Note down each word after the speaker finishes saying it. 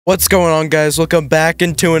What's going on, guys? Welcome back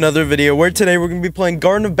into another video where today we're going to be playing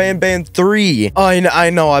Garten of Banban 3. I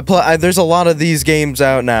know, there's a lot of these games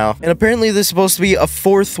out now. And apparently there's supposed to be a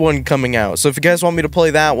fourth one coming out. So if you guys want me to play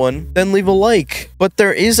that one, then leave a like. But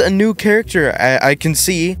there is a new character I can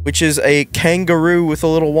see, which is a kangaroo with a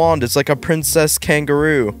little wand. It's like a princess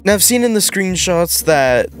kangaroo. Now I've seen in the screenshots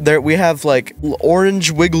that we have like orange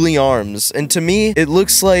wiggly arms. And to me, it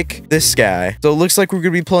looks like this guy. So it looks like we're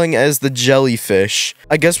going to be playing as the jellyfish.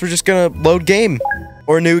 I guess we're just gonna load game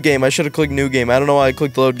or new game. I should have clicked new game. I don't know why I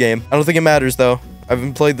clicked load game. I don't think it matters though. I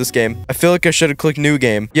haven't played this game. I feel like I should have clicked new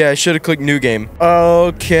game. Yeah, I should have clicked new game.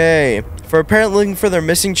 Okay. For a parent looking for their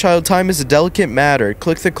missing child, time is a delicate matter.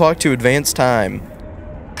 Click the clock to advance time.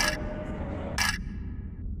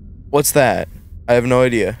 What's that? I have no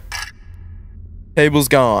idea. Table's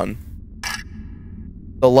gone.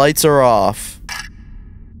 The lights are off.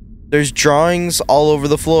 There's drawings all over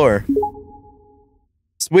the floor.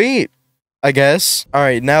 Sweet, I guess.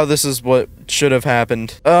 Alright, now this is what should have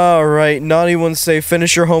happened. Alright, naughty ones say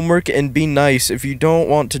finish your homework and be nice if you don't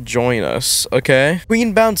want to join us, okay?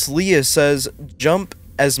 Queen Bounce Leah says jump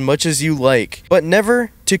as much as you like, but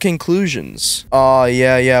never to conclusions. Aw,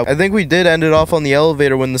 yeah. I think we did end it off on the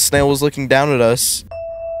elevator when the snail was looking down at us.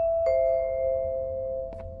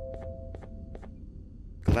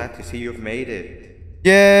 Glad to see you've made it.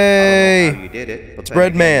 Yay! I don't know how you did it, but it's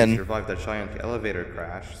Red Man. You survived that giant elevator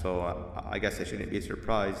crash, so I guess I shouldn't be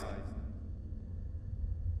surprised.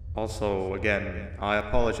 Also, again, I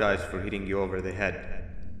apologize for hitting you over the head.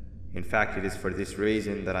 In fact, it is for this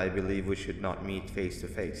reason that I believe we should not meet face to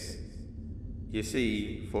face. You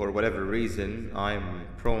see, for whatever reason, I'm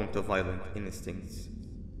prone to violent instincts,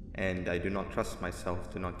 and I do not trust myself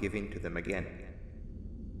to not give in to them again.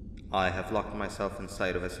 I have locked myself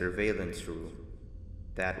inside of a surveillance room.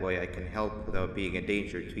 That way I can help without being a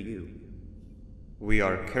danger to you. We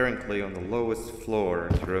are currently on the lowest floor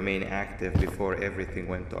to remain active before everything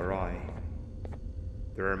went awry.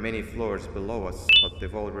 There are many floors below us, but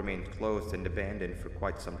they've all remained closed and abandoned for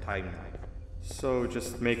quite some time now. So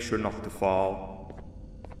just make sure not to fall.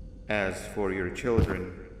 As for your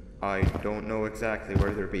children, I don't know exactly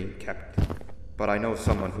where they're being kept, but I know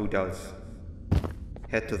someone who does.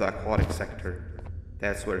 Head to the aquatic sector.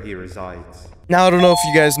 That's where he resides. Now, I don't know if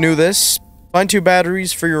you guys knew this. Find 2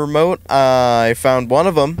 batteries for your remote. I found one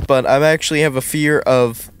of them, but I actually have a fear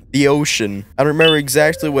of the ocean. I don't remember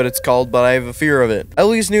exactly what it's called, but I have a fear of it. I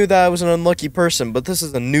always knew that I was an unlucky person, but this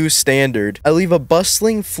is a new standard. I leave a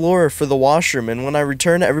bustling floor for the washroom, and when I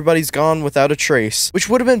return, everybody's gone without a trace, which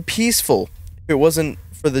would have been peaceful if it wasn't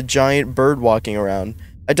for the giant bird walking around.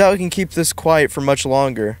 I doubt I can keep this quiet for much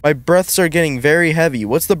longer. My breaths are getting very heavy.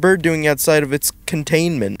 What's the bird doing outside of its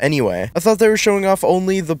containment, anyway? I thought they were showing off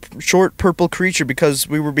only the short purple creature because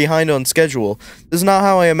we were behind on schedule. This is not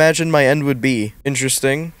how I imagined my end would be.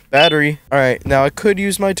 Interesting. Battery. Alright, now I could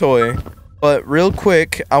use my toy, but real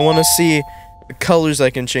quick, I want to see the colors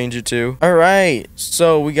I can change it to. Alright,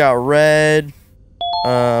 so we got red.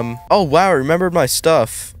 Oh wow, I remembered my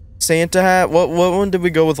stuff. Santa hat. What one did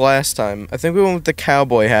we go with last time? I think we went with the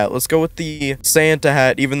cowboy hat. Let's go with the Santa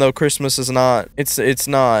hat, even though Christmas is not. It's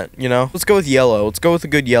not, you know? Let's go with yellow. Let's go with a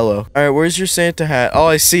good yellow. Alright, where's your Santa hat? Oh,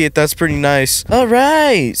 I see it. That's pretty nice.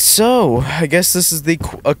 Alright, so I guess this is the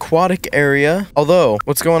aquatic area. Although,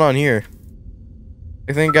 what's going on here?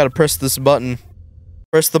 I think I gotta press this button.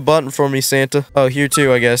 Press the button for me, Santa. Oh, here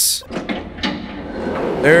too, I guess.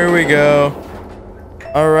 There we go.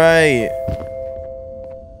 Alright.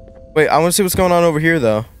 Wait, I want to see what's going on over here,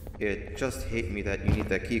 though. It just hit me that you need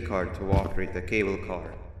the key card to operate the cable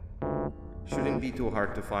car. Shouldn't be too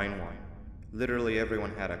hard to find one. Literally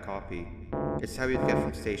everyone had a copy. It's how you get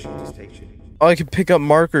from station to station. Oh, I can pick up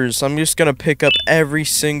markers. I'm just gonna pick up every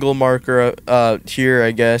single marker here,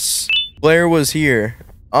 I guess. Blair was here.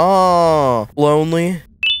 Oh, lonely.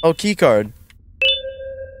 Oh, key card.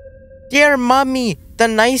 Dear Mommy, the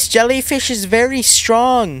nice jellyfish is very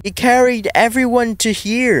strong. He carried everyone to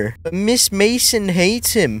here. But Miss Mason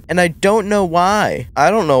hates him, and I don't know why.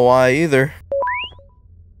 I don't know why either.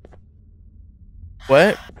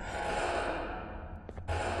 What?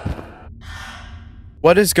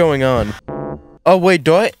 What is going on? Oh, wait,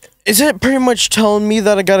 is it pretty much telling me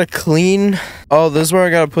that I gotta clean? Oh, this is where I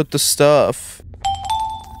gotta put the stuff.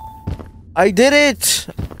 I did it!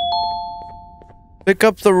 Pick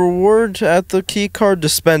up the reward at the keycard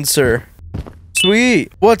dispenser.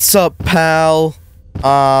 Sweet. What's up, pal?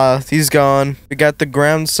 He's gone. We got the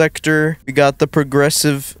ground sector. We got the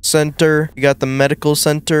progressive center. We got the medical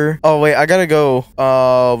center. Oh, wait, I gotta go.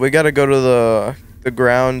 We gotta go to the the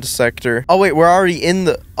ground sector. Oh, wait, we're already in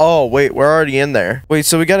the... Oh, wait, we're already in there. Wait,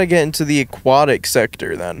 so we gotta get into the aquatic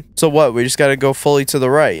sector then. So what? We just gotta go fully to the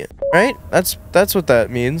right, right? That's what that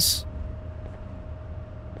means.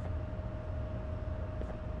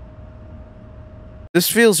 This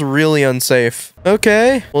feels really unsafe.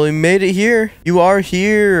 Okay, well, we made it here. You are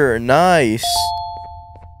here. Nice.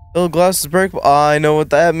 Little glass is breakable. I know what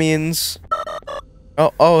that means.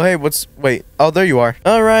 Oh, hey, wait. Oh, there you are.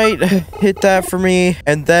 All right, hit that for me.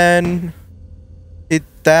 And then hit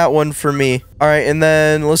that one for me. All right, and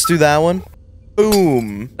then let's do that one.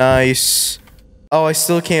 Boom. Nice. Oh, I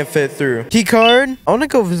still can't fit through. Key card? I want to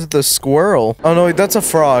go visit the squirrel. Oh, no, that's a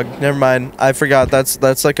frog. Never mind. I forgot.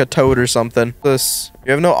 That's like a toad or something. This.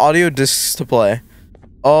 You have no audio discs to play.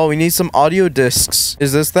 Oh, we need some audio discs.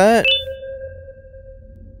 Is this that?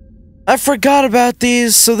 I forgot about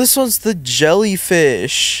these. So this one's the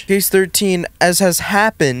jellyfish. Case 13, as has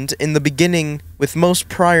happened in the beginning with most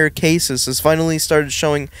prior cases, has finally started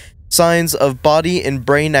showing signs of body and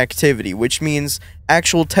brain activity, which means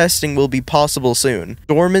actual testing will be possible soon.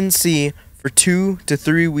 Dormancy for 2 to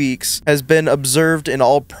 3 weeks has been observed in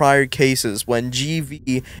all prior cases when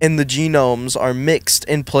GV in the genomes are mixed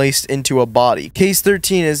and placed into a body. Case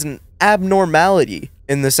 13 is an abnormality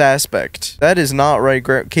in this aspect. That is not right.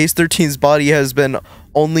 Case 13's body has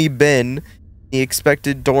only been the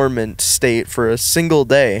expected dormant state for a single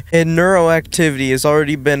day, and neuroactivity has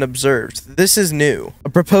already been observed. This is new. A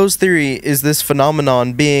proposed theory is this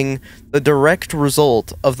phenomenon being the direct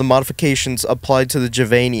result of the modifications applied to the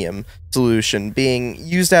Juvanium solution being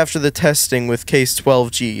used after the testing with case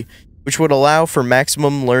 12G, which would allow for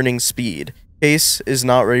maximum learning speed. Case is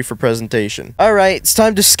not ready for presentation. All right, it's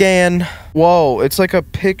time to scan. Whoa, it's like a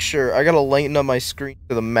picture. I gotta lighten up my screen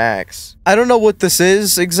to the max. I don't know what this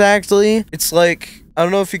is exactly. It's like, I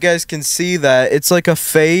don't know if you guys can see that. It's like a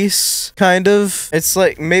face, kind of. It's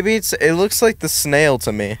like, maybe it looks like the snail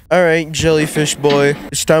to me. All right, jellyfish boy.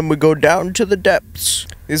 It's time we go down to the depths.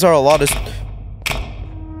 These are a lot of...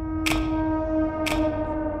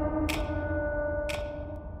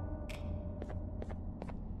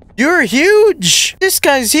 You're huge! This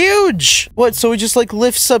guy's huge! What, so he just like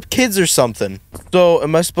lifts up kids or something? So,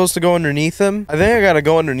 am I supposed to go underneath him? I think I gotta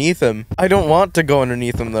go underneath him. I don't want to go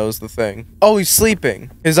underneath him though, is the thing. Oh, he's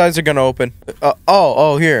sleeping. His eyes are gonna open.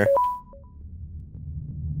 Oh, here.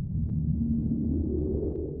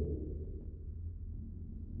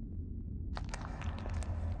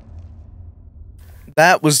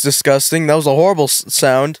 That was disgusting. That was a horrible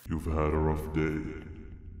sound. You've had a rough day,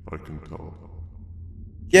 I can tell.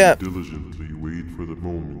 Yeah. You diligently wait for the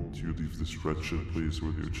moment you leave this wretched place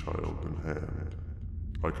with your child in hand.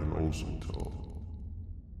 I can also tell.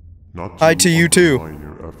 Not Hi to you too. undermine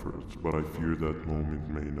your efforts, but I fear that moment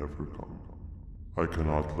may never come. I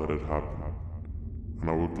cannot let it happen, and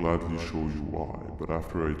I will gladly show you why, but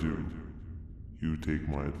after I do, you take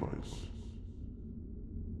my advice.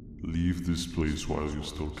 Leave this place while you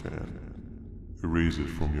still can. Erase it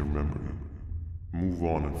from your memory. Move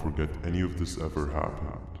on and forget any of this ever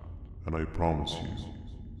happened. And I promise you,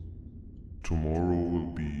 tomorrow will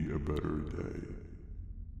be a better day.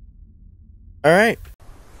 Alright.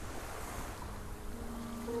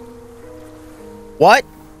 What?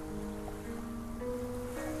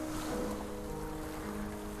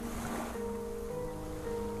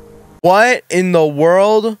 What in the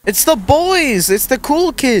world? It's the boys! It's the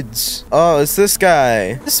cool kids! Oh, it's this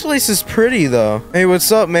guy. This place is pretty, though. Hey,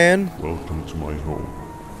 what's up, man? Welcome to my home.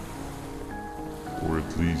 Or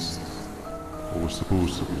at least, what was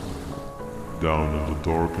supposed to be. Down in the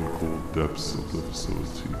dark and cold depths of the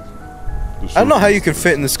facility. I don't know how you can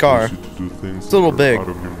fit in this car. It's a little big. Out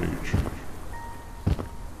of your nature.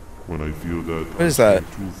 When I feel that what is that?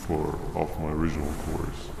 I'm too far off my original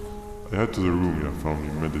course, I head to the room you have found me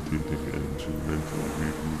meditating in to mentally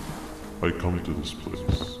regroup. I come to this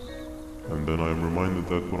place, and then I am reminded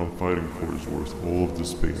that what I'm fighting for is worth all of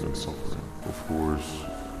this pain and suffering. Of course,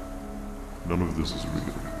 none of this is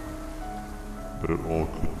real, but it all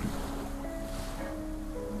could be.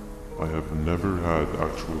 I have never had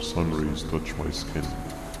actual sun rays touch my skin.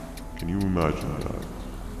 Can you imagine that?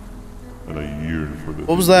 And I yearn for the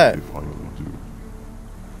what was day that? they finally do.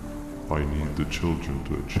 I need the children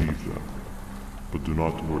to achieve that. But do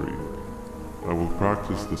not worry. I will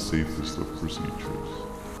practice the safest of procedures.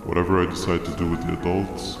 Whatever I decide to do with the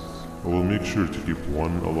adults, I will make sure to keep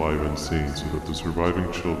one alive and sane so that the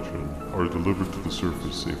surviving children are delivered to the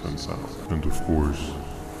surface safe and sound. And of course,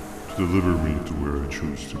 to deliver me to where I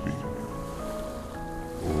choose to be.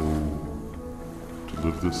 Oh, to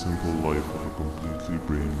live the simple life of a completely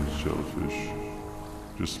brainless jellyfish.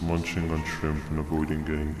 just munching on shrimp and avoiding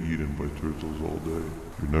getting eaten by turtles all day.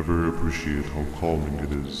 You never appreciate how calming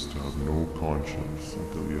it is to have no conscience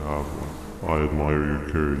until you have one. I admire your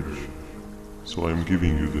courage, so I am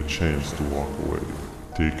giving you the chance to walk away.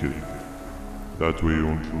 Take it. That way you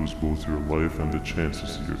won't lose both your life and the chance to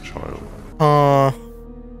see your child.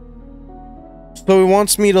 So he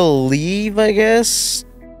wants me to leave, I guess?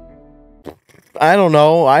 I don't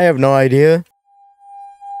know. I have no idea.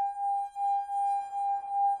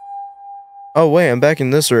 Oh, wait, I'm back in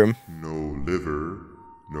this room. No liver,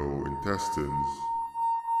 no intestines,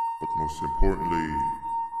 but most importantly,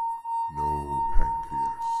 no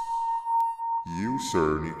pancreas. You,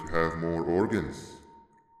 sir, need to have more organs.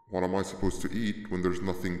 What am I supposed to eat when there's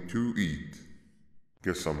nothing to eat?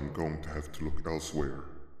 Guess I'm going to have to look elsewhere.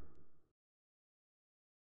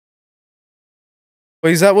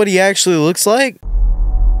 Wait, is that what he actually looks like?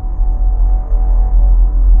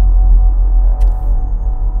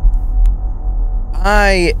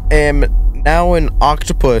 I am now an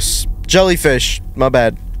octopus. Jellyfish. My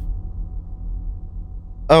bad.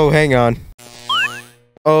 Oh, hang on.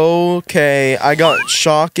 Okay, I got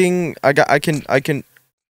shocking. I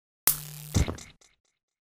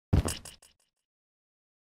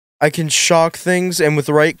can shock things, and with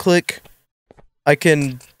right click, I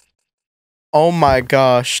can... Oh my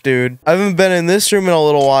gosh, dude. I haven't been in this room in a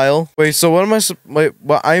little while. Wait, so what am I wait,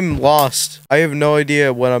 well, I'm lost. I have no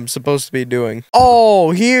idea what I'm supposed to be doing.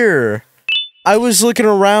 Oh, here. I was looking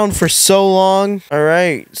around for so long. All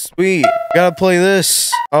right, sweet. Gotta play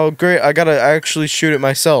this. Oh, great. I gotta actually shoot it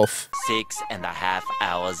myself. 6.5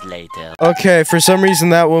 hours later. Okay, for some reason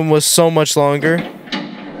that one was so much longer.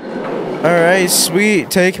 All right,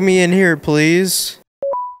 sweet. Take me in here, please.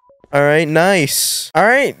 All right, nice. All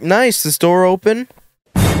right, nice. This door open.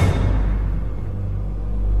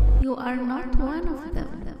 You are not one of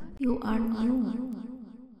them. You are new.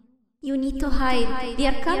 You need to hide. They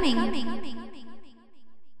are coming.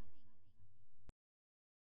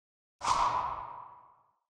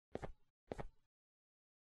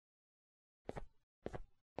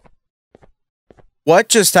 What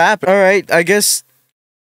just happened? All right, I guess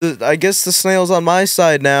the snail's on my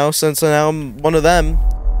side now, since now I'm one of them.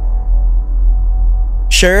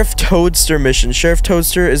 Sheriff Toadster mission. Sheriff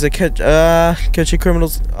Toadster is a catching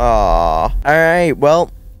criminals. All right,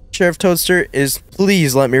 well, Sheriff Toadster is,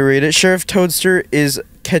 please let me read it. Sheriff Toadster is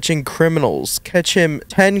catching criminals. Catch him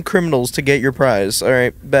 10 criminals to get your prize. All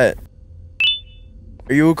right, bet.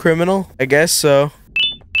 Are you a criminal? I guess so.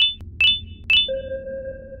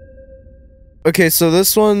 Okay, so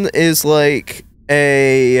this one is like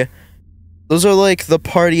a... Those are like the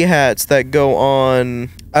party hats that go on...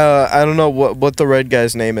 I don't know what the red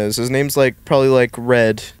guy's name is. His name's like probably like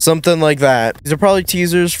Red. Something like that. These are probably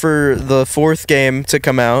teasers for the 4th game to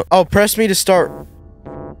come out. Oh, press me to start.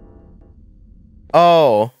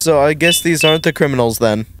 Oh, so I guess these aren't the criminals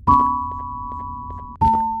then.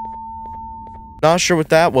 Not sure what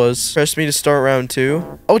that was. Press me to start round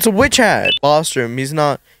 2. Oh, it's a witch hat. Boss room. He's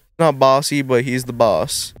not bossy, but he's the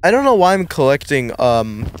boss. I don't know why I'm collecting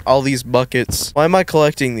all these buckets. Why am I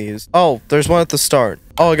collecting these? Oh, there's one at the start.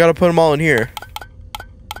 Oh, I gotta put them all in here.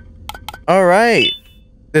 All right.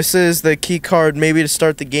 This is the key card maybe to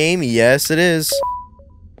start the game. Yes, it is.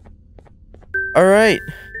 All right.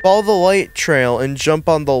 Follow the light trail and jump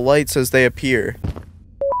on the lights as they appear.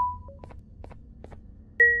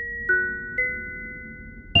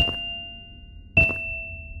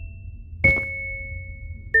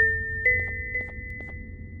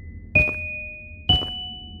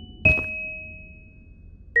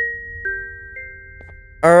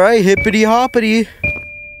 Alright, hippity hoppity.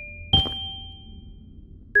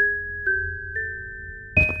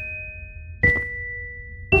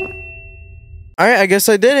 Alright, I guess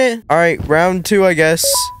I did it. Alright, round 2, I guess.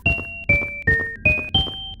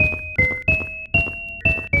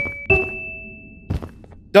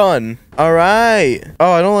 Done. Alright.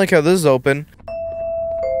 Oh, I don't like how this is open.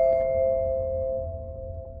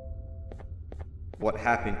 What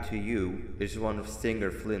happened to you is one of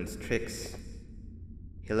Stinger Flynn's tricks.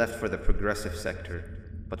 He left for the progressive sector,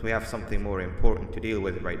 but we have something more important to deal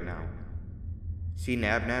with right now. See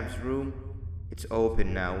Nabnab's room? It's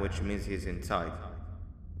open now, which means he's inside.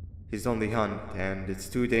 He's on the hunt, and it's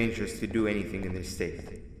too dangerous to do anything in this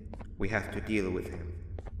state. We have to deal with him.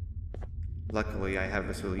 Luckily, I have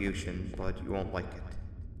a solution, but you won't like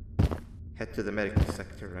it. Head to the medical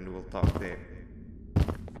sector and we'll talk there.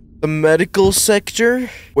 The medical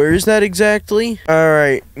sector? Where is that exactly?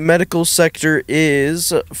 Alright, medical sector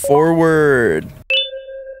is forward.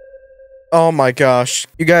 Oh my gosh.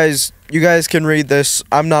 You guys can read this.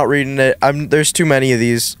 I'm not reading it. There's too many of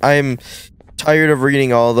these. I'm tired of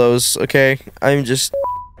reading all those, okay? I'm just...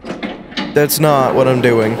 That's not what I'm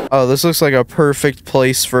doing. Oh, this looks like a perfect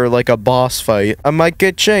place for, like, a boss fight. I might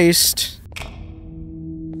get chased.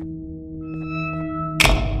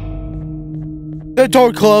 The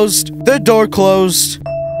door closed. The door closed.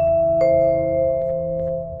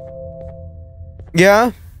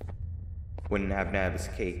 Yeah? When Nab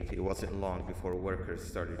escaped, it wasn't long before workers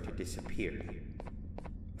started to disappear.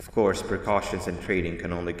 Of course, precautions and trading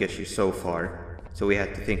can only get you so far, so we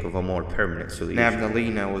had to think of a more permanent solution.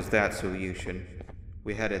 Nabnalina was that solution.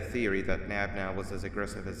 We had a theory that Nabna was as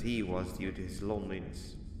aggressive as he was due to his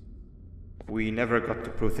loneliness. We never got to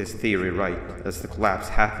prove this theory right, as the collapse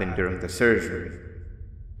happened during the surgery.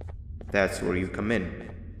 That's where you come in.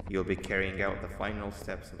 You'll be carrying out the final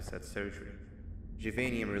steps of said surgery.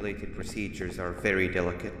 Juvanium-related procedures are very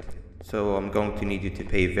delicate, so I'm going to need you to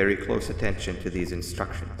pay very close attention to these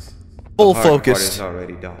instructions. Full the hard focus. part is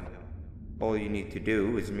already done. All you need to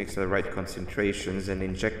do is mix the right concentrations and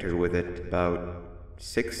inject her with it about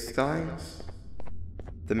 6 times.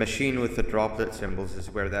 The machine with the droplet symbols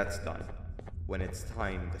is where that's done. When it's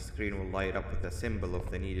time, the screen will light up with a symbol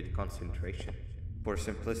of the needed concentration. For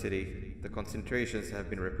simplicity, the concentrations have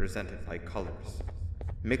been represented by colors.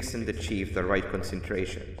 Mix and achieve the right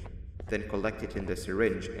concentration, then collect it in the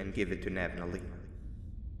syringe and give it to Nabnalina.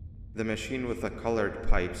 The machine with the colored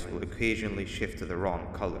pipes will occasionally shift to the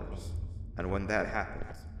wrong colors, and when that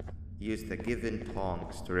happens, use the given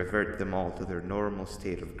tongs to revert them all to their normal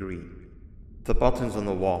state of green. The buttons on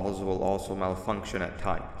the walls will also malfunction at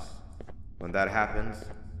times. When that happens,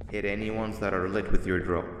 hit any ones that are lit with your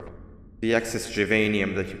drone. The excess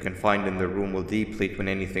Juvanium that you can find in the room will deplete when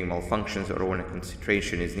anything malfunctions or when a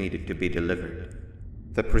concentration is needed to be delivered.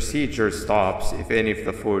 The procedure stops if any of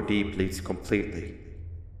the 4 depletes completely.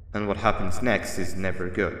 And what happens next is never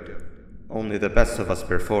good. Only the best of us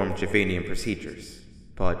perform Juvanium procedures,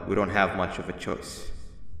 but we don't have much of a choice.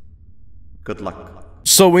 Good luck.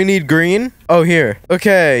 So we need green? Oh, here.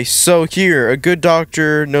 Okay, so here, a good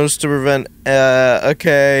doctor knows to prevent,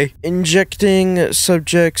 okay. Injecting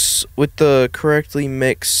subjects with the correctly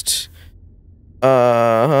mixed,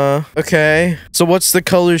 okay. So what's the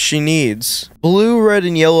color she needs? Blue, red,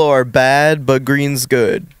 and yellow are bad, but green's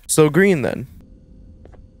good. So green then.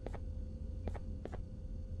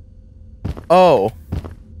 Oh.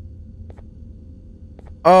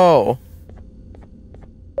 Oh.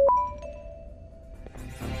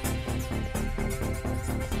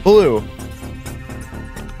 Blue.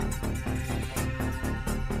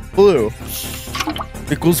 Blue.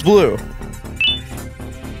 Equals blue.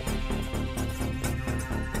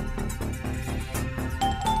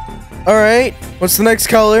 Alright, what's the next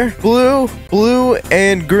color? Blue, blue,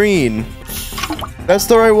 and green. That's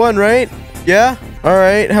the right one, right? Yeah?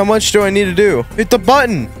 Alright, how much do I need to do? Hit the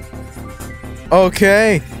button!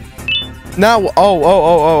 Okay. Now,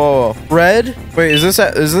 oh. Red? Wait, is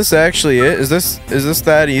this actually it? Is this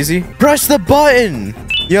that easy? Press the button!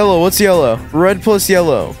 Yellow, what's yellow? Red plus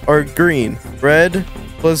yellow. Or green. Red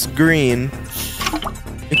plus green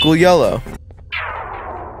equal yellow.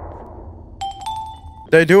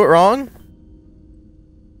 Did I do it wrong?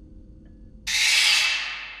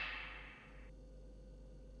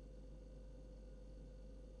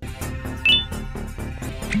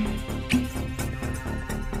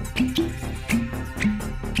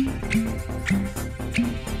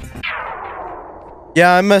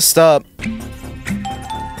 Yeah, I messed up.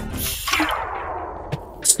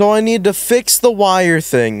 So I need to fix the wire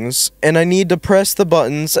things, and I need to press the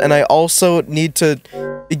buttons, and I also need to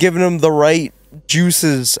be giving them the right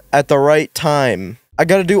juices at the right time. I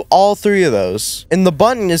gotta do all 3 of those. And the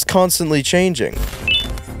button is constantly changing.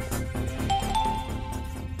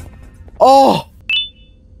 Oh!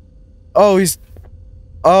 Oh, he's...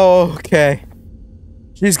 Oh, okay.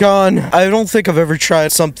 She's gone. I don't think I've ever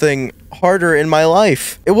tried something harder in my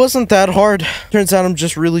life. It wasn't that hard. Turns out I'm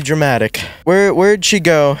just really dramatic. Where'd she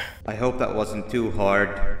go? I hope that wasn't too hard.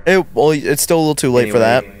 Well, it's still a little too late for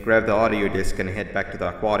that. Grab the audio disc and head back to the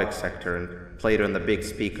aquatic sector and play it on the big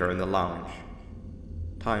speaker in the lounge.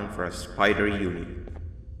 Time for a spider uni.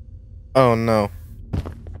 Oh no.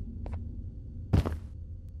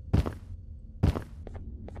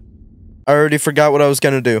 I already forgot what I was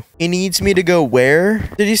gonna do. He needs me to go where?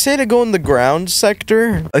 Did he say to go in the ground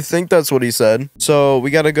sector? I think that's what he said. So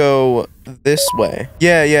we gotta go this way.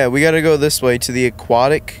 Yeah, we gotta go this way to the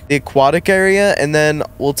aquatic area, and then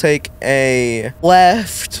we'll take a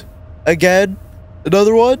left again.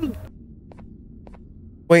 Another one?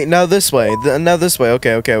 Wait, now this way. Now this way.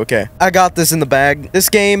 Okay. I got this in the bag. This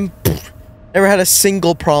game, Never had a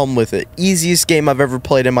single problem with it. Easiest game I've ever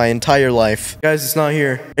played in my entire life. Guys, it's not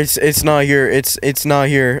here. It's not here. It's not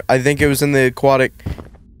here. I think it was in the aquatic.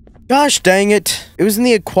 Gosh dang it. It was in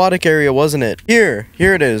the aquatic area, wasn't it? Here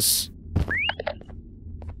it is.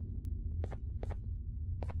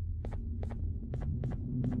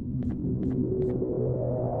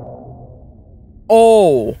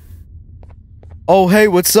 Oh. Oh, hey,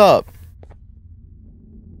 what's up?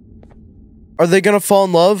 Are they gonna fall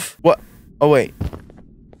in love? What? Oh, wait.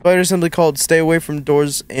 Spider simply called, stay away from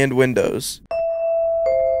doors and windows.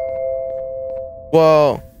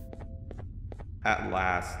 Whoa. At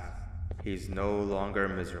last, he's no longer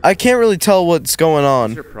miserable. I can't really tell what's going I'm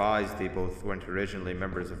on. surprised they both weren't originally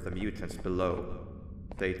members of the mutants below.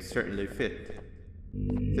 They'd certainly fit.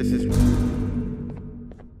 This is...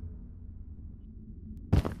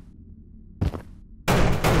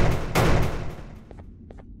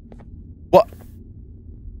 What?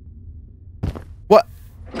 What?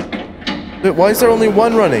 Why is there only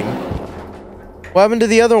one running? What happened to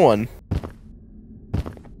the other one?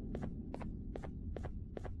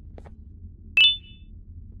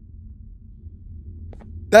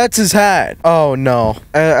 That's his hat. Oh no.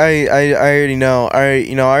 I already know. I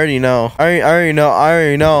already know. I already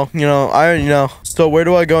know. So where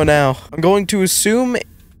do I go now? I'm going to assume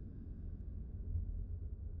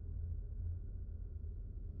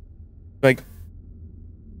like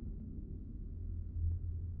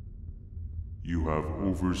You have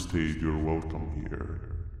overstayed your welcome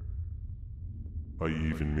here. I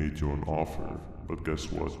even made you an offer, but guess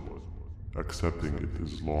what? Accepting it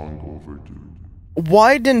is long overdue.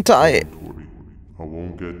 why didn't I? Don't worry, I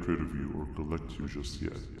won't get rid of you or collect you just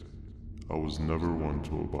yet. I was never one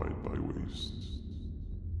to abide by wastes.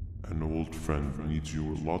 An old friend needs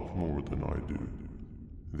you a lot more than I do.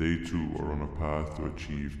 They too are on a path to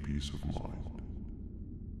achieve peace of mind.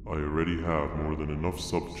 I already have more than enough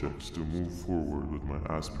subjects to move forward with my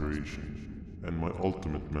aspiration and my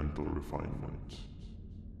ultimate mental refinement.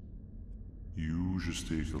 You just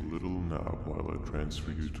take a little nap while I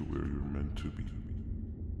transfer you to where you're meant to be.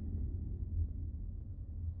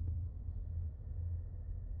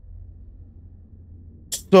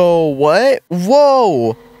 So what?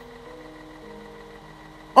 Whoa!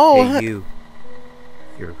 Oh, Hey you.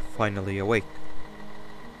 You're finally awake.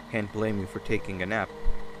 Can't blame you for taking a nap.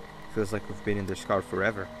 Feels like we've been in this car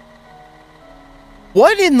forever.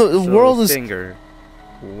 what in the world is? Stinger,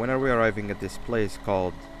 when are we arriving at this place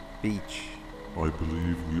called Beach? I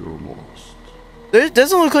believe we are lost. There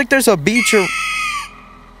doesn't look like there's a beach or.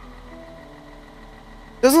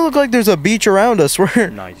 Doesn't look like there's a beach around us. We're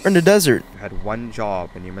Nice. in the desert. You had one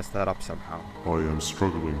job and you messed that up somehow. I am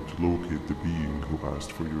struggling to locate the being who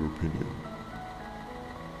asked for your opinion.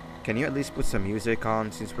 Can you at least put some music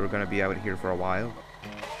on since we're gonna be out here for a while?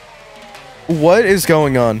 What is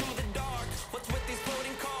going on?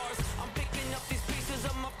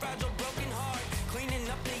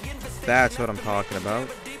 That's what I'm talking about.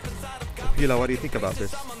 Pila, what do you think about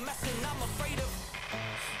this?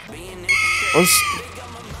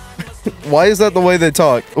 Why is that the way they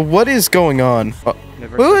talk? What is going on?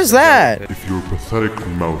 Never Who is that? If your pathetic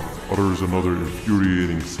mouth utters another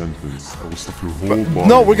infuriating sentence, I will stuff your whole body.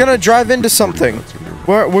 No, we're gonna drive into with something. nuts in your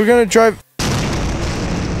mouth. We're gonna drive.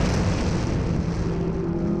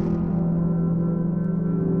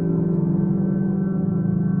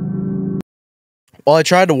 Well, I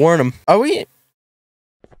tried to warn him. Are we?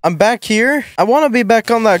 I'm back here. I want to be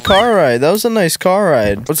back on that car ride. That was a nice car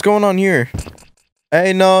ride. What's going on here?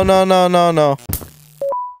 Hey, no.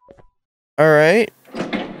 All right.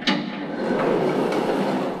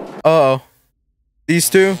 Uh-oh. These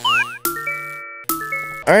two?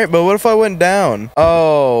 Alright, but what if I went down?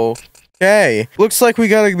 Oh. Okay. Looks like we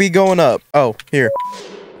gotta be going up. Oh, here.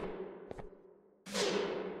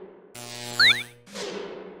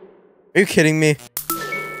 Are you kidding me?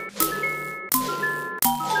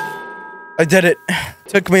 I did it.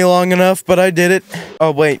 Took me long enough, but I did it.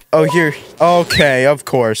 Oh, wait. Oh, here. Okay, of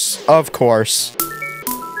course. Of course.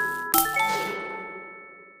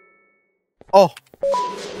 Oh.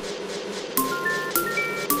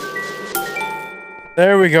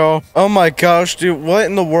 There we go. Oh my gosh, dude. What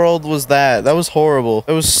in the world was that? That was horrible.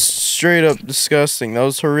 That was straight up disgusting. That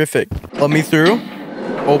was horrific. Let me through.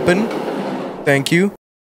 Open. Thank you.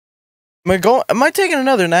 Am I taking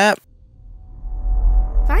another nap?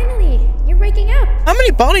 Finally, you're waking up. How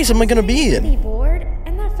many bodies am I gonna be Really in? bored,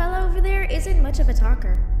 and that fellow over there isn't much of a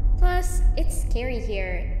talker. Plus, it's scary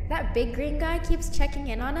here. That big green guy keeps checking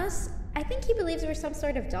in on us. I think he believes we're some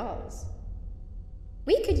sort of dolls.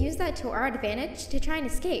 We could use that to our advantage to try and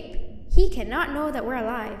escape. He cannot know that we're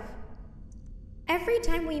alive. Every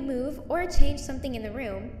time we move or change something in the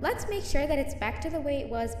room, let's make sure that it's back to the way it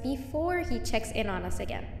was before he checks in on us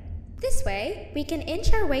again. This way, we can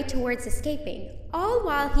inch our way towards escaping, all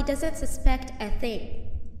while he doesn't suspect a thing.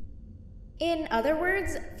 In other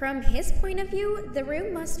words, from his point of view, the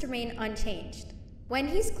room must remain unchanged. When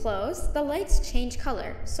he's close, the lights change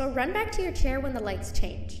color, so run back to your chair when the lights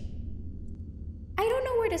change. I don't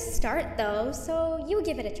know where to start though, so you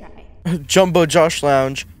give it a try. Jumbo Josh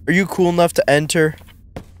Lounge, are you cool enough to enter?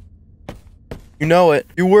 You know it.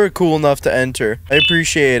 You were cool enough to enter. I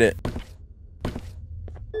appreciate it.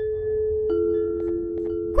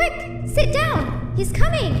 Quick, sit down. He's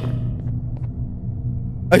coming.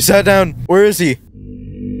 I sat down. Where is he?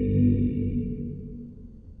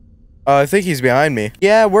 I think he's behind me.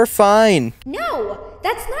 Yeah, we're fine. No,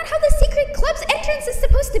 that's not how the secret club's entrance is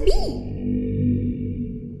supposed to be.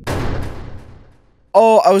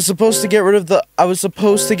 Oh, I was supposed to get rid of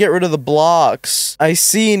the blocks. I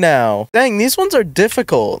see now. Dang, these ones are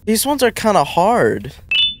difficult. These ones are kind of hard.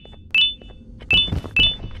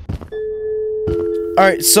 All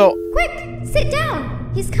right, so Quick, sit down.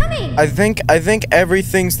 He's coming. I think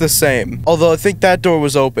everything's the same. Although I think that door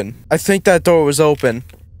was open.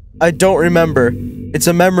 I don't remember. It's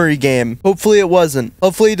a memory game. Hopefully it wasn't.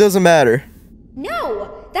 Hopefully it doesn't matter.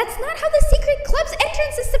 No, that's not how the secret club's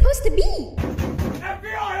entrance is supposed to be.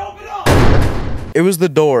 FBI, open up! It was the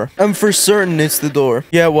door. I'm for certain it's the door.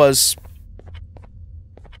 Yeah, it was.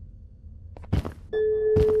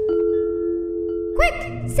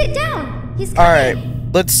 Quick, sit down. He's coming. Alright,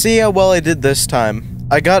 let's see how well I did this time.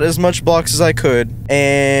 I got as much blocks as I could.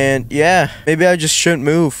 And yeah, maybe I just shouldn't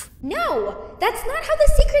move. No, that's not how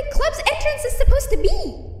the secret club's entrance is supposed to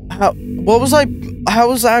be. How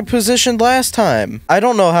was I positioned last time? I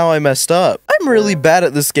don't know how I messed up. I'm really bad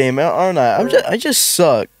at this game, aren't I? I just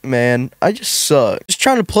suck, man. I just suck. Just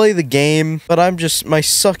trying to play the game, but my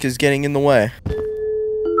suck is getting in the way.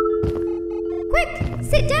 Quick,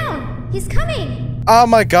 sit down. He's coming. Oh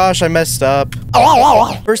my gosh, I messed up.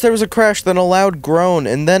 First there was a crash, then a loud groan,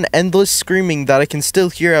 and then endless screaming that I can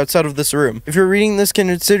still hear outside of this room. If you're reading this,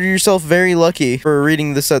 consider yourself very lucky for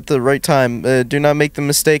reading this at the right time. Do not make the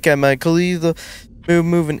mistake I might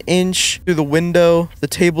move an inch through the window. The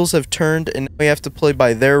tables have turned, and we have to play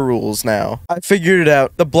by their rules now. I figured it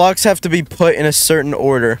out. The blocks have to be put in a certain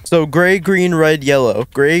order. So gray, green, red, yellow.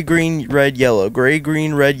 Gray, green, red, yellow. Gray,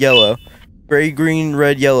 green, red, yellow. Gray, green,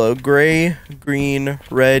 red, yellow. Gray, green,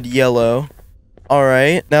 red, yellow.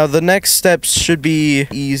 Alright, now the next steps should be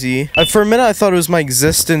easy. For a minute, I thought it was my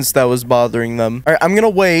existence that was bothering them. Alright, I'm gonna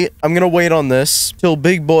wait. I'm gonna wait on this till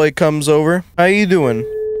Big Boy comes over. How you doing?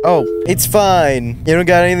 Oh, it's fine. You don't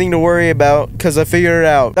got anything to worry about, because I figured it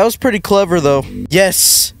out. That was pretty clever, though.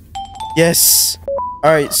 Yes. Yes.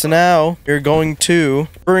 Alright, so now you're going to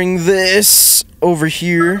bring this over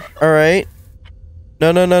here. Alright.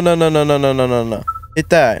 No. Hit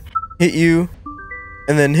that. Hit you.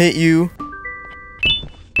 And then hit you.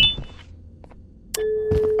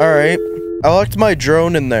 Alright. I locked my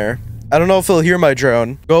drone in there. I don't know if he'll hear my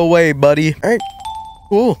drone. Go away, buddy. Alright.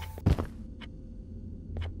 Cool.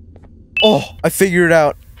 Oh, I figured it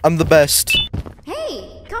out. I'm the best.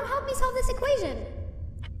 Hey, come help me solve this equation.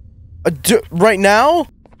 Right now?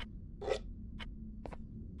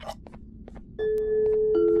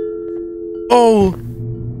 Oh.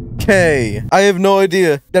 Okay. I have no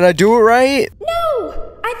idea. Did I do it right?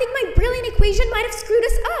 No! I think my brilliant equation might have screwed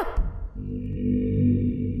us up.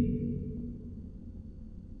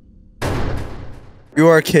 You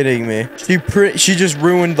are kidding me. She just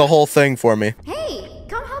ruined the whole thing for me. Hey,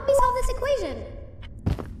 come help me solve this equation.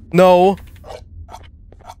 No.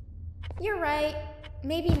 You're right.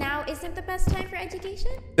 Maybe now isn't the best time for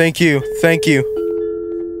education? Thank you. Thank you.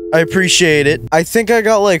 I appreciate it. I think I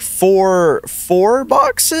got like four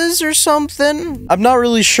boxes or something. I'm not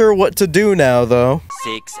really sure what to do now, though.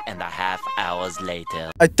 6.5 hours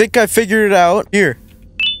later. I think I figured it out. Here.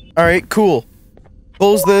 All right, cool.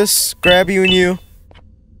 Close this. Grab you and you.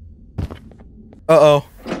 Uh-oh.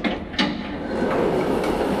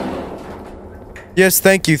 Yes,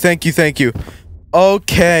 thank you, thank you, thank you.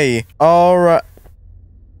 Okay. All right.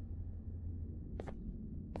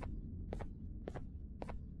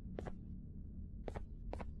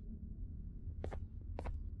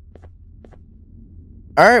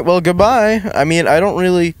 Alright, well, goodbye. I mean, I don't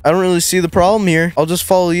really see the problem here. I'll just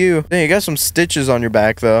follow you. Dang, you got some stitches on your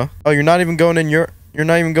back, though. Oh, you're not even going in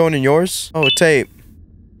yours? Oh, a tape.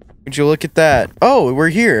 Would you look at that? Oh, we're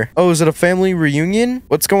here. Oh, is it a family reunion?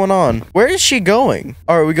 What's going on? Where is she going?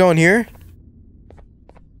 Oh, are we going here?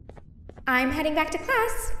 I'm heading back to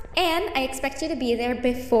class, and I expect you to be there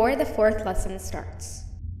before the 4th lesson starts.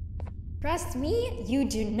 Trust me, you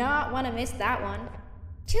do not want to miss that one.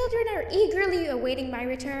 Children are eagerly awaiting my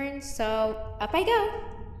return, so up I go.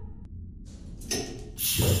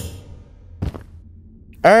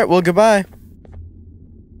 Alright, well, goodbye.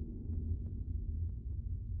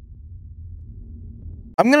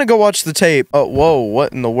 I'm gonna go watch the tape. Oh, whoa,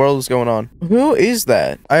 what in the world is going on? Who is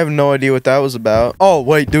that? I have no idea what that was about. Oh,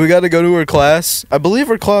 wait, do we gotta go to her class? I believe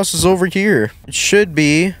her class is over here. It should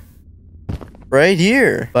be right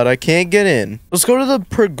here, but I can't get in. Let's go to the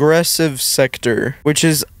progressive sector, which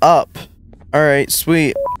is up. Alright,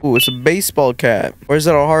 sweet. Ooh, it's a baseball cap. Where's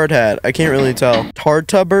that a hard hat? I can't really tell.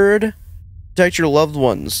 Tarta bird? Protect your loved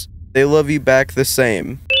ones. They love you back the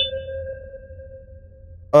same.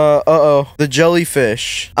 Uh-oh. The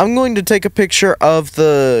jellyfish. I'm going to take a picture of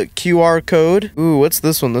the QR code. Ooh, what's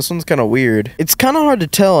this one? This one's kind of weird. It's kind of hard to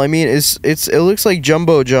tell. I mean, it looks like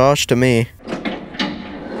Jumbo Josh to me.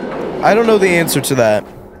 I don't know the answer to that.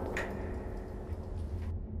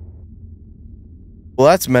 Well,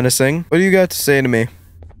 that's menacing. What do you got to say to me?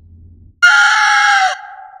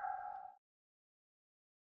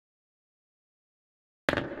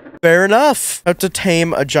 Fair enough. Have to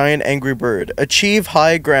tame a giant angry bird. Achieve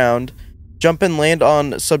high ground. Jump and land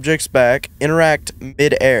on subject's back. Interact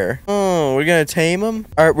mid-air. Oh, we're gonna tame him?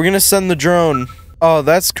 Alright, we're gonna send the drone. Oh,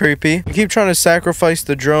 that's creepy. I keep trying to sacrifice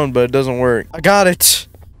the drone, but it doesn't work. I got it.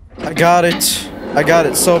 I got it. I got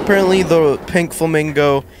it. So apparently the pink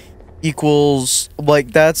flamingo equals,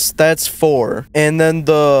 like, that's 4. And then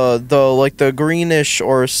the greenish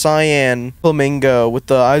or cyan flamingo with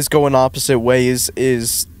the eyes going opposite ways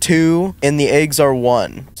is 2, and the eggs are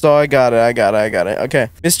 1. So I got it. Okay.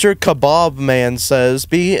 Mr. Kebab Man says,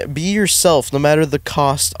 be yourself no matter the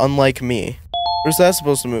cost, unlike me. What is that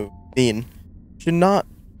supposed to mean? Should not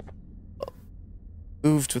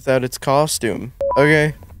moved without its costume.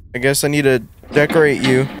 Okay. I guess I need to decorate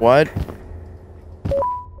you. What?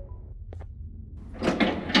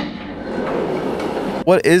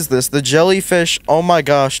 What is this? The jellyfish? Oh my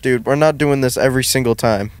gosh, dude. We're not doing this every single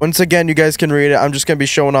time. Once again, you guys can read it. I'm just gonna be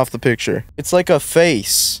showing off the picture. It's like a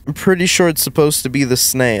face. I'm pretty sure it's supposed to be the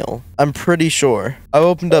snail. I'm pretty sure. I've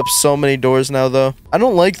opened up so many doors now, though. I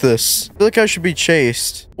don't like this. I feel like I should be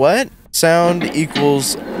chased. What? Sound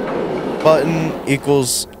equals button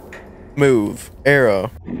equals move.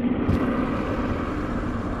 Arrow.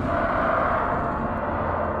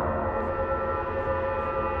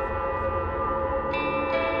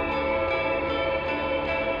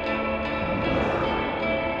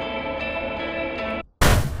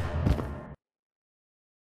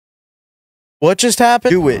 What just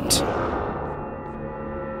happened? Do it.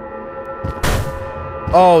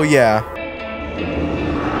 Oh, yeah.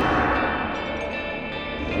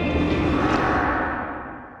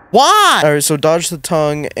 Why? Alright, so dodge the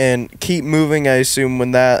tongue and keep moving, I assume,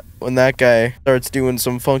 when that guy starts doing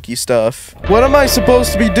some funky stuff. What am I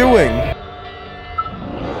supposed to be doing?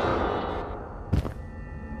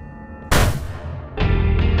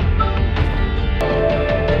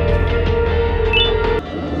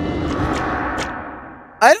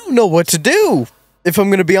 I don't know what to do. If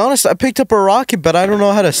I'm gonna be honest, I picked up a rocket, but I don't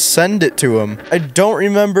know how to send it to him. I don't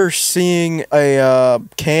remember seeing a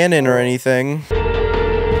cannon or anything.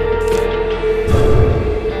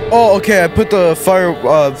 Oh, okay, I put the fire,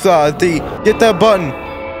 get that button.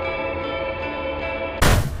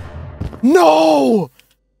 No!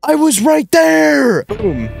 I was right there!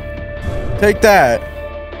 Boom. Take that.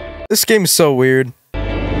 This game is so weird.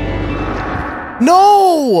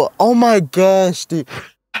 No! Oh my gosh, dude.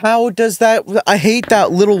 How does that... I hate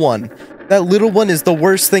that little one. That little one is the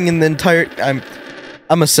worst thing in the entire... I'm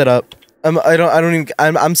gonna sit up.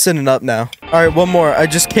 I'm sitting up now. Alright, one more. I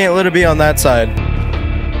just can't let it be on that side.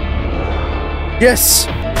 Yes!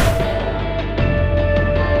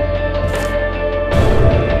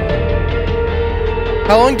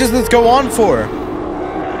 How long does this go on for?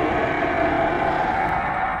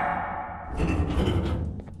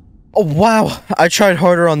 Oh, wow. I tried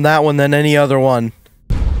harder on that one than any other one.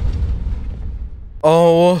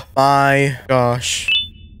 Oh my gosh.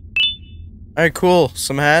 Alright, cool.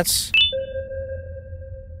 Some hats.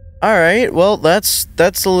 Alright, well, that's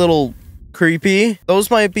a little creepy.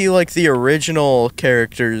 Those might be like the original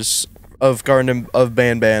characters of Garten of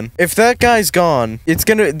Banban. If that guy's gone,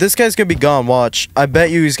 this guy's gonna be gone, watch. I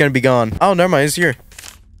bet you he's gonna be gone. Oh, never mind, he's here.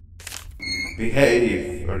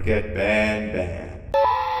 Behave or get Banban.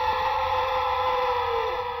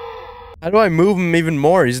 How do I move him even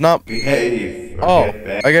more? He's not... Behave or Oh, get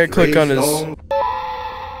Banban. I gotta click on his...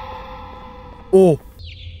 Oh.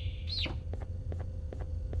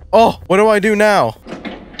 Oh, what do I do now?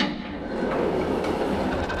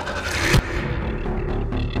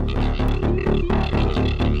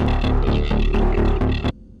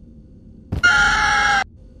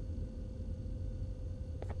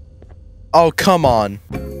 Oh, come on.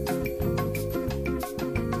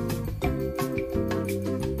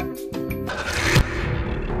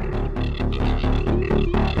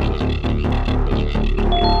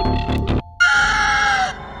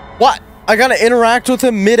 What? I gotta interact with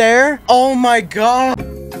him midair? Oh my god.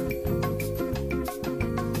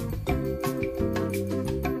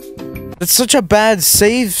 It's such a bad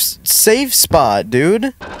safe spot,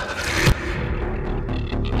 dude.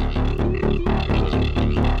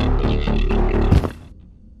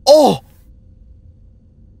 Oh!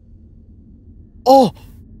 Oh!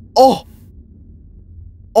 Oh!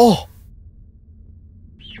 Oh!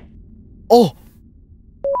 Oh!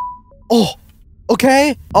 Oh!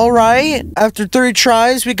 Okay, alright. After 3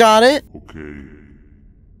 tries, we got it. Okay.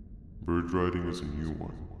 Bird riding is a new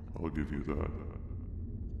one. I'll give you that.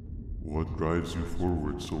 What drives you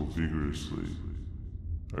forward so vigorously?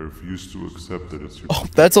 I refuse to accept that it's your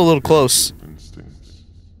that's a little close. instincts.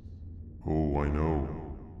 Oh, I know.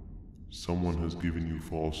 Someone has given you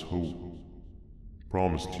false hope.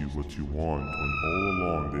 Promised you what you want when all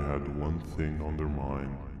along they had one thing on their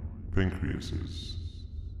mind. Pancreases.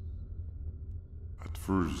 At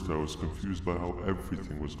first, I was confused by how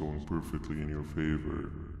everything was going perfectly in your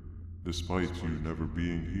favor, despite you never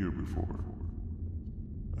being here before.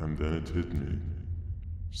 And then it hit me.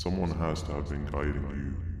 Someone has to have been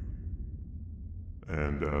guiding you.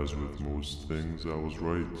 And as with most things, I was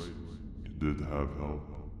right. You did have help.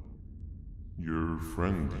 Your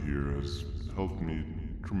friend here has helped me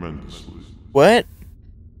tremendously. What?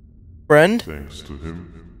 Friend? Thanks to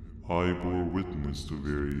him, I bore witness to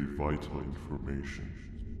very vital information.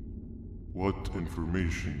 What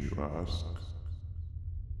information, you ask?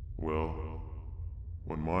 Well,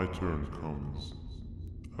 when my turn comes,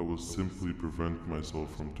 I will simply prevent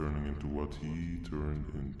myself from turning into what he turned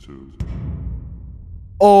into.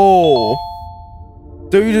 Oh.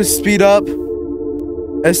 Do you just speed up?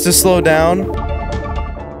 As to slow down?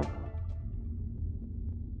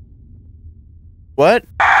 What?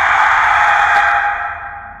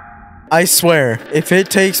 I swear, if it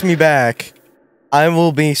takes me back, I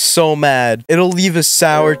will be so mad. It'll leave a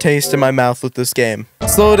sour taste in my mouth with this game.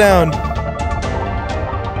 Slow down.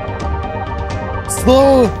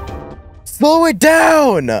 Slow it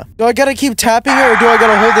down! Do I gotta keep tapping it or do I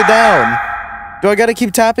gotta hold it down? Do I gotta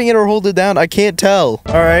keep tapping it or hold it down? I can't tell.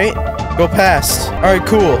 Alright, go past. Alright,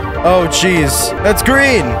 cool. Oh, jeez. That's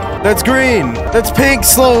green! That's green! That's pink!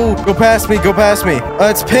 Slow! Go past me, go past me.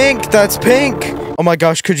 That's pink! That's pink! Oh my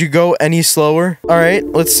gosh, could you go any slower? Alright,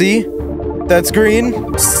 let's see. That's green.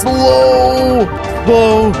 Slow!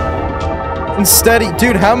 Slow! And steady.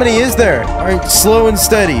 Dude, how many is there? Alright, slow and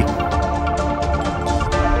steady.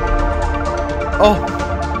 Oh.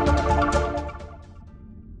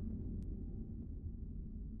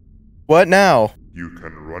 What now? You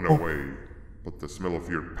can run away, but the smell of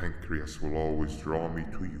your pancreas will always draw me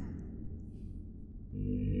to you.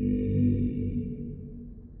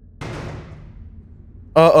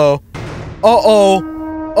 Uh-oh.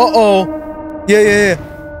 Uh-oh. Uh-oh. Yeah.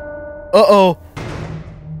 Uh-oh.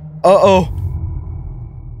 Uh-oh.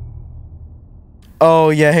 Oh,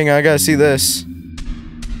 yeah, hang on. I gotta see this.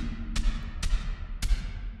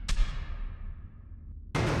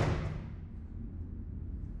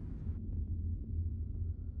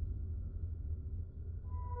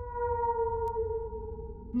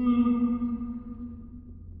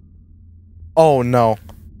 Oh, no.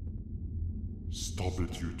 Stop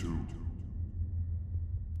it, you two.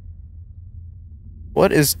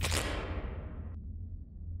 What is...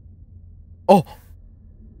 Oh.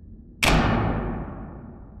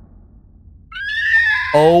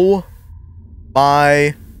 Oh.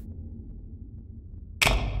 My...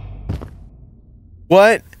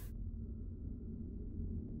 What?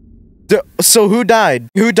 So who died?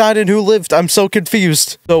 Who died and who lived? I'm so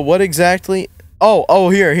confused. So what exactly? Oh,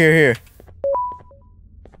 here.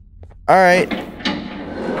 Alright.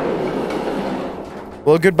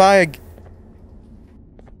 Well, goodbye.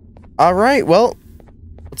 Alright, well.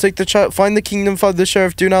 I'll take the child. Find the kingdom, find the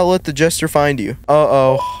sheriff. Do not let the jester find you.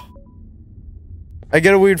 Uh-oh. I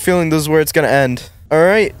get a weird feeling this is where it's gonna end.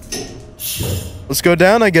 Alright. Let's go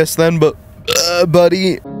down, I guess, then, but...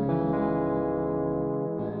 buddy.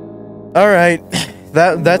 Alright.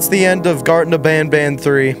 That's the end of Garten of Banban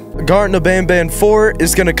 3. Garten of Banban 4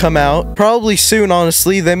 is gonna come out probably soon,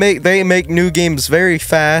 honestly. They make new games very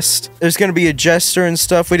fast. There's gonna be a jester and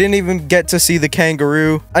stuff. We didn't even get to see the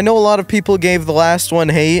kangaroo. I know a lot of people gave the last one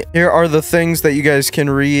hate. Here are the things that you guys can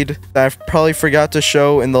read that I probably forgot to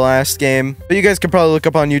show in the last game. But you guys can probably look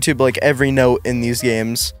up on YouTube like every note in these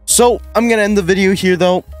games. So, I'm gonna end the video here,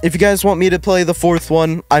 though. If you guys want me to play the 4th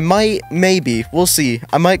one, I might, maybe, we'll see.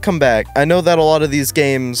 I might come back. I know that a lot of these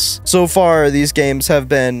games, so far, these games have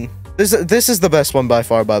been... This is the best one by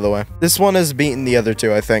far, by the way. This one has beaten the other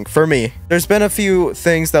two, I think, for me. There's been a few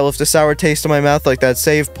things that left a sour taste in my mouth, like that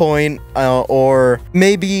save point, or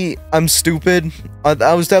maybe I'm stupid.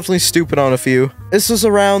 I was definitely stupid on a few. This was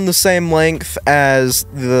around the same length as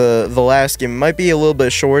the last game. It might be a little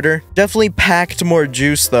bit shorter. Definitely packed more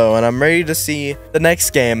juice, though, and I'm ready to see the next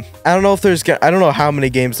game. I don't know if I don't know how many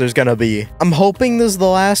games there's gonna be. I'm hoping this is the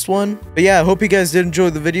last one. But yeah, I hope you guys did enjoy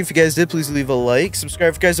the video. If you guys did, please leave a like. Subscribe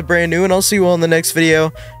if you guys are brand new, and I'll see you all in the next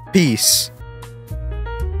video. Peace.